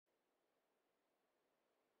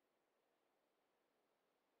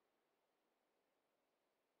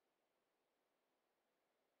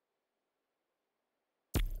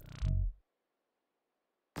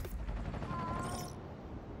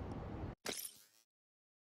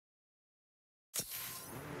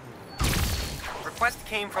request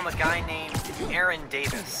came from a guy named Aaron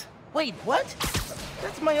Davis. Wait, what?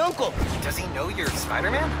 That's my uncle. Does he know you're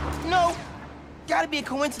Spider-Man? No. Gotta be a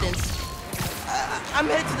coincidence. I'm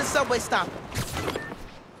headed to the subway stop.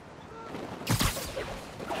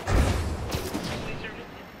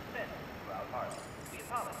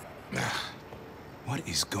 What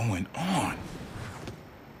is going on?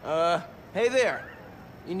 Hey there.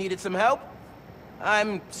 You needed some help?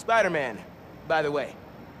 I'm Spider-Man, by the way.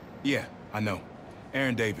 Yeah, I know.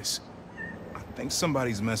 Aaron Davis. I think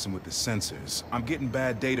somebody's messing with the sensors. I'm getting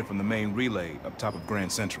bad data from the main relay up top of Grand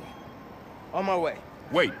Central. On my way.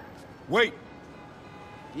 Wait! Wait!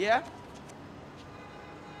 Yeah?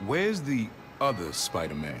 Where's the other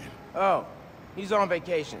Spider-Man? Oh, he's on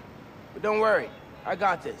vacation. But don't worry, I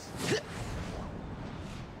got this.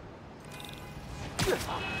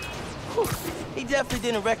 He definitely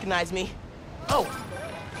didn't recognize me. Oh,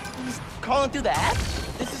 he's calling through the app?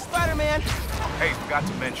 This is Spider-Man. Hey, forgot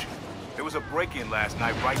to mention. There was a break-in last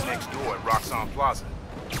night right next door at Roxxon Plaza.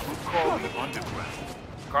 A group called the Underground.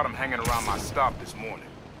 Caught him hanging around my stop this morning.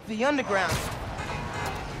 The Underground.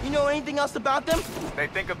 You know anything else about them? They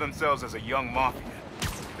think of themselves as a young mafia.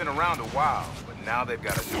 Been around a while, but now they've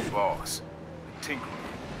got a new boss. The Tinkerer.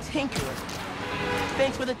 Tinkerer.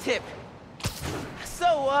 Thanks for the tip.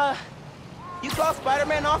 So, you call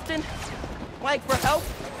Spider-Man often? Like, for help?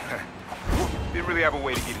 Didn't really have a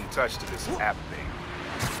way to get in touch to this app thing.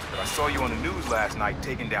 But I saw you on the news last night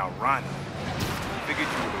taking down Rhino. Figured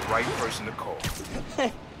you were the right person to call.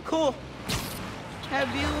 Cool. Have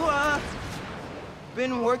you,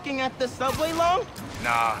 been working at the subway long?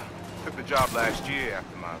 Nah, took the job last year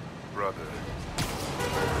after my brother.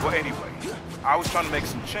 Well, anyway, I was trying to make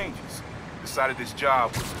some changes. Decided this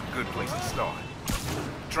job was a good place to start.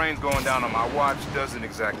 Trains going down on my watch doesn't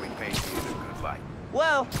exactly paint me in a good light.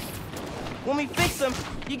 Well, when we fix them,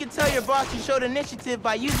 you can tell your boss you showed initiative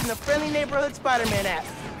by using the Friendly Neighborhood Spider-Man app.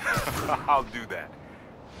 I'll do that.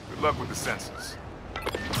 Good luck with the sensors.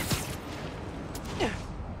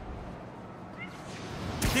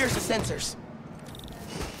 Here's the sensors.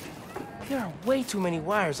 There are way too many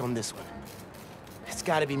wires on this one. It's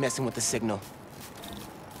gotta be messing with the signal.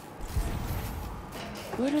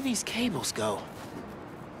 Where do these cables go?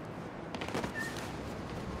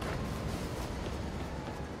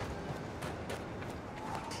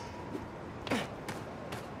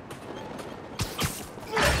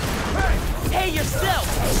 Hey, yourself!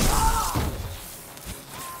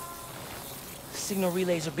 Signal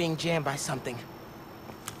relays are being jammed by something.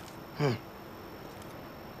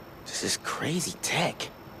 This is crazy tech.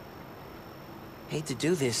 Hate to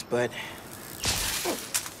do this, but...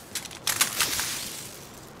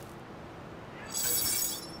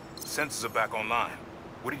 Sensors are back online.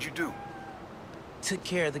 What did you do? Took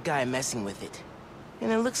care of the guy messing with it.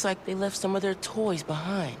 And it looks like they left some of their toys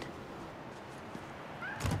behind.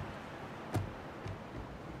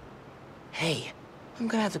 Hey, I'm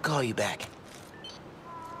gonna have to call you back.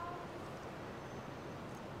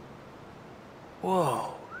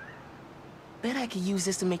 Whoa. Bet I could use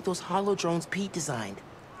this to make those holo drones Pete designed.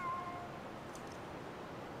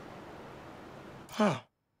 Huh.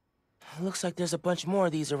 Looks like there's a bunch more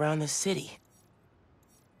of these around the city.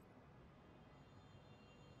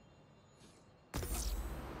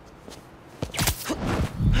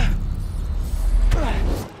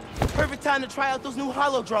 Perfect time to try out those new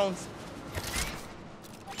holo drones.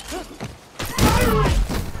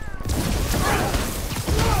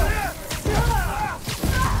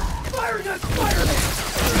 Firing at Spider-Man!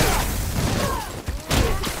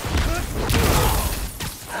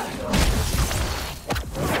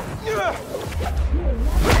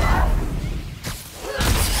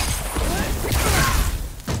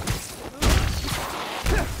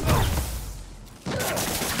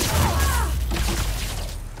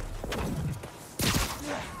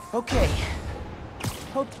 Okay.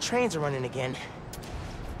 Hope the trains are running again.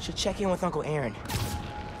 Should check in with Uncle Aaron.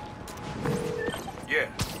 Yeah.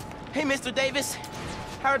 Hey, Mr. Davis.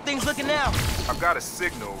 How are things looking now? I've got a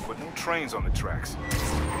signal, but no trains on the tracks.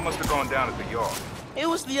 It must have gone down at the yard. It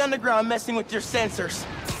was the Underground messing with your sensors.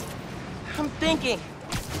 I'm thinking,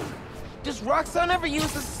 does Roxxon ever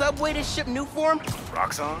use the subway to ship new form?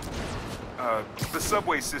 Roxxon? The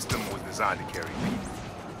subway system was designed to carry people,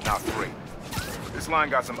 not freight. This line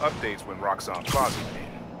got some updates when Roxxon Plaza went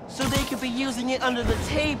in. So they could be using it under the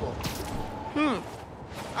table.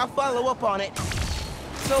 I'll follow up on it.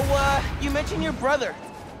 So, you mentioned your brother.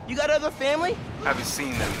 You got other family? Haven't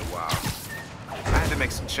seen them in a while. I had to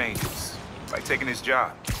make some changes, like taking his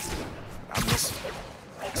job. I miss him,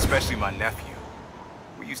 especially my nephew.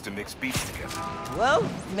 We used to mix beats together. Well,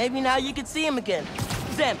 maybe now you could see him again.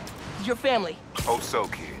 Zem, Your family. Hope so,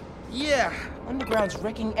 kid. Yeah, Underground's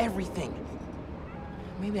wrecking everything.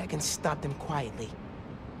 Maybe I can stop them quietly.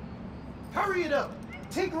 Hurry it up!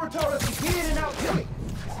 Tinkerer told us to get in and out quick!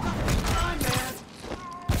 Time, man!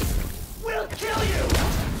 We'll kill you!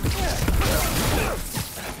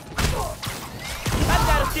 I've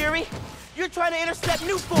got a theory. You're trying to intercept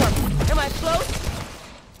new form. Am I close?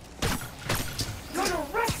 Gonna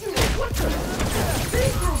wreck you! What the?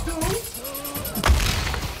 See-through, dude!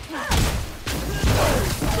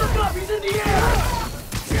 Look up! He's in the air!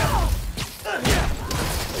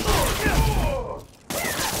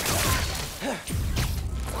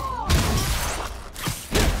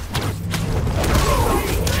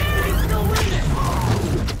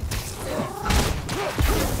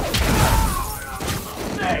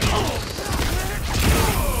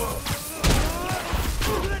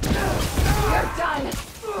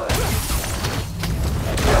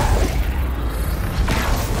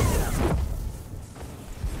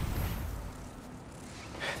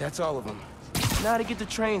 That's all of them. Now to get the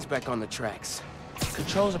trains back on the tracks.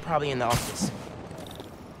 Controls are probably in the office.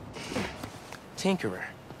 Tinkerer.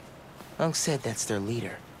 Unc said that's their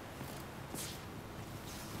leader.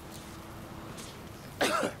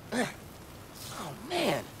 Oh,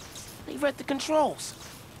 man. They read the controls.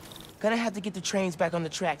 Gonna have to get the trains back on the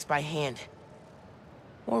tracks by hand.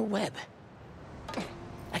 Or web.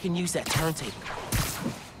 I can use that turntable.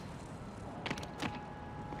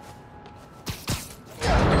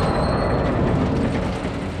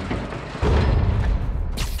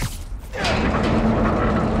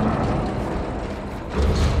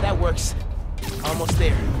 That works. Almost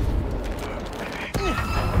there.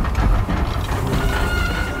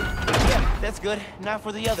 Yeah, that's good. Now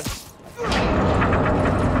for the others.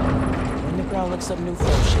 Underground looks up new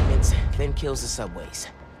form shipments, then kills the subways.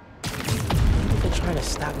 They're trying to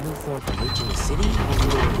stop new form from reaching the city?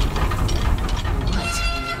 What?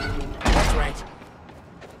 That's right.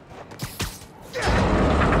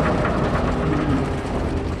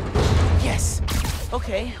 Yes.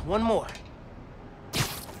 Okay, one more.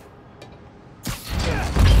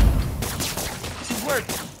 This is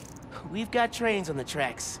working. We've got trains on the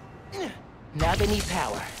tracks. Now they need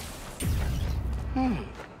power.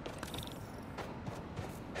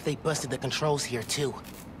 They busted the controls here too,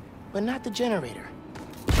 but not the generator.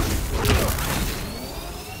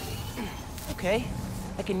 Okay,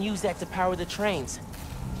 I can use that to power the trains.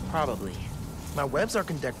 Probably. My webs are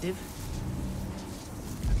conductive.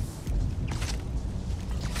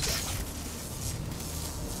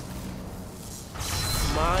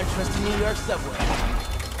 Come on, trusty New York subway.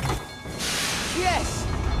 Yes!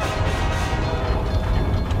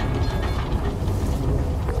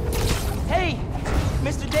 Hey,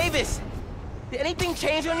 Mr. Davis! Did anything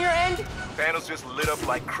change on your end? Panels just lit up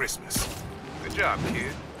like Christmas. Good job,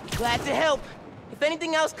 kid. Glad to help. If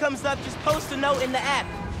anything else comes up, just post a note in the app.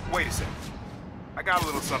 Wait a second. I got a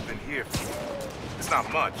little something here for you. It's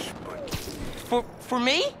not much, but For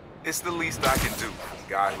me? it's the least I can do for the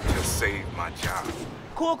guy who just saved my job.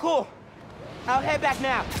 Cool, cool. I'll head back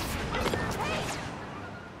now.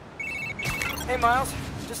 Hey, Miles.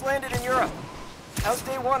 Just landed in Europe. How's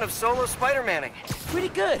day one of solo Spider-Manning? Pretty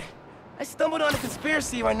good. I stumbled on a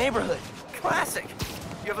conspiracy in my neighborhood. Classic.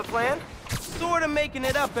 You have a plan? Sorta making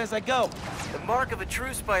it up as I go. The mark of a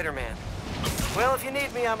true Spider-Man. Well, if you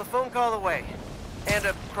need me, I'm a phone call away. And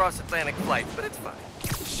a cross-Atlantic flight, but it's fine.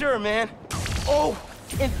 Sure, man. Oh,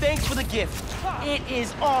 and thanks for the gift. It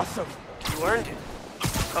is awesome. You earned it.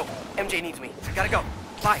 Oh, MJ needs me. Gotta go.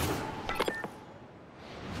 Bye.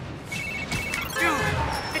 Dude,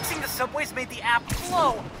 fixing the subways made the app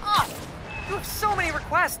blow up. You have so many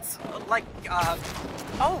requests. Like,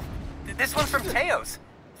 oh, this one's from Teos.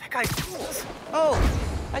 That guy's tools. Oh,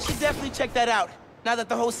 I should definitely check that out. Now that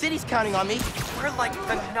the whole city's counting on me. We're like the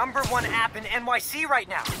 #1 app in NYC right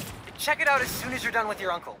now. Check it out as soon as you're done with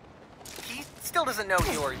your uncle. He still doesn't know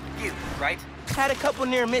you're you, right? Had a couple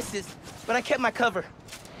near misses, but I kept my cover.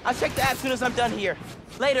 I'll check the app as soon as I'm done here.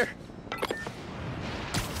 Later.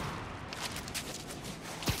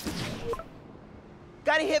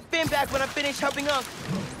 Gotta hit Finn back when I finish helping Unc.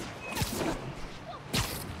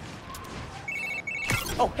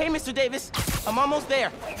 Oh, hey, Mr. Davis. I'm almost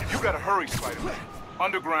there. You gotta hurry, Spider-Man.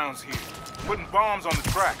 Underground's here. Putting bombs on the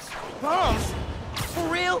tracks. Bombs? For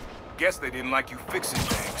real? Guess they didn't like you fixing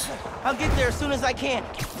things. I'll get there as soon as I can.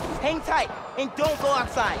 Hang tight, and don't go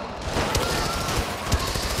outside.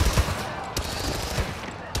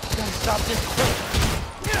 Gotta stop this quick.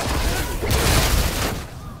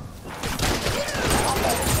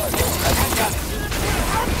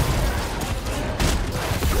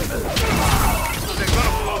 They're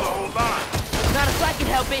gonna blow the whole line. Not if I can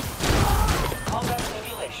help it.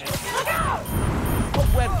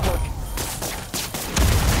 web work.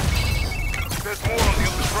 There's more on the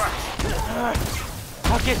other track.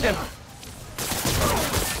 I'll get them.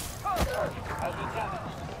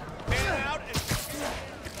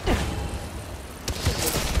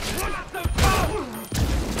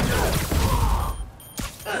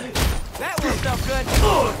 That worked out good.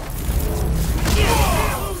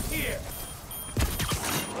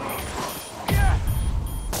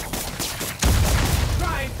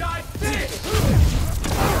 Try and dodge this!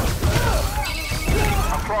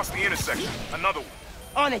 Across the intersection. Another one.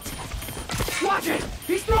 On it. Watch it!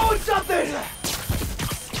 He's throwing something!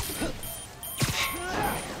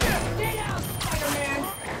 Stay down, Spider-Man!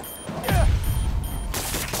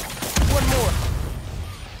 One more.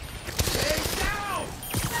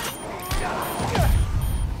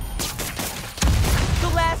 So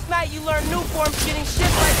last night you learned new forms getting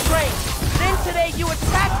shipped by trains. Then today you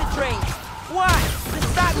attack the trains. Why? To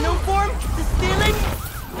stop new form? To stealing?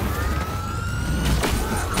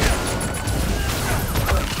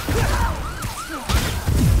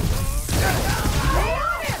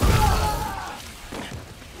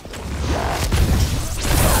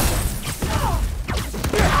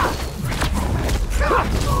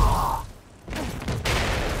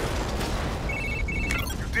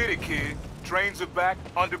 You did it, kid. Trains are back,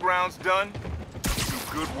 underground's done. You do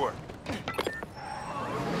good work.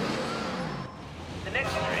 The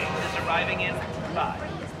next train is arriving in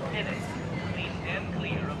 5 minutes. Please stand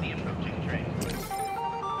clear of the approaching train.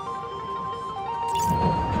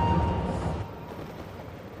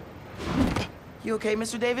 You okay,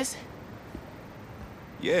 Mr. Davis?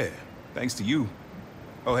 Yeah, thanks to you.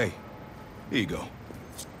 Oh, hey, here you go.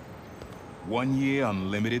 1 year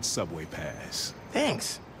unlimited subway pass.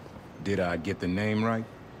 Thanks. Did I get the name right?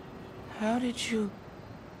 How did you...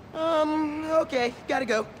 okay, gotta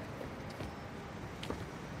go.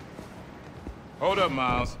 Hold up,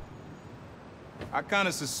 Miles. I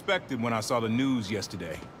kinda suspected when I saw the news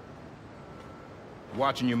yesterday.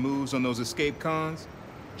 Watching your moves on those escape cons,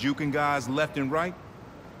 juking guys left and right,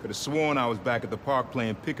 could've sworn I was back at the park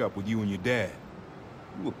playing pickup with you and your dad.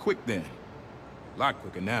 You were quick then. A lot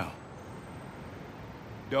quicker now.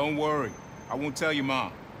 Don't worry, I won't tell your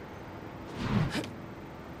mom.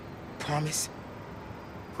 Promise?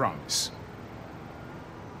 Promise.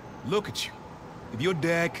 Look at you. If your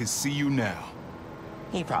dad could see you now,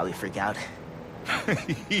 He'd probably freak out.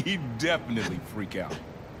 he'd definitely freak out.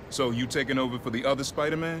 So you taking over for the other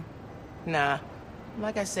Spider-Man? Nah.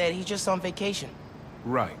 Like I said, he's just on vacation.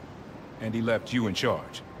 Right. And he left you in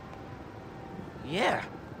charge. Yeah.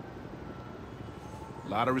 A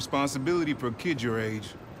lot of responsibility for a kid your age.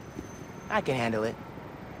 I can handle it.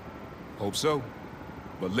 Hope so.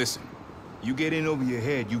 But listen, you get in over your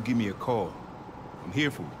head, you give me a call. I'm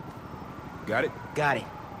here for you. Got it? Got it.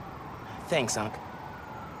 Thanks, Unc.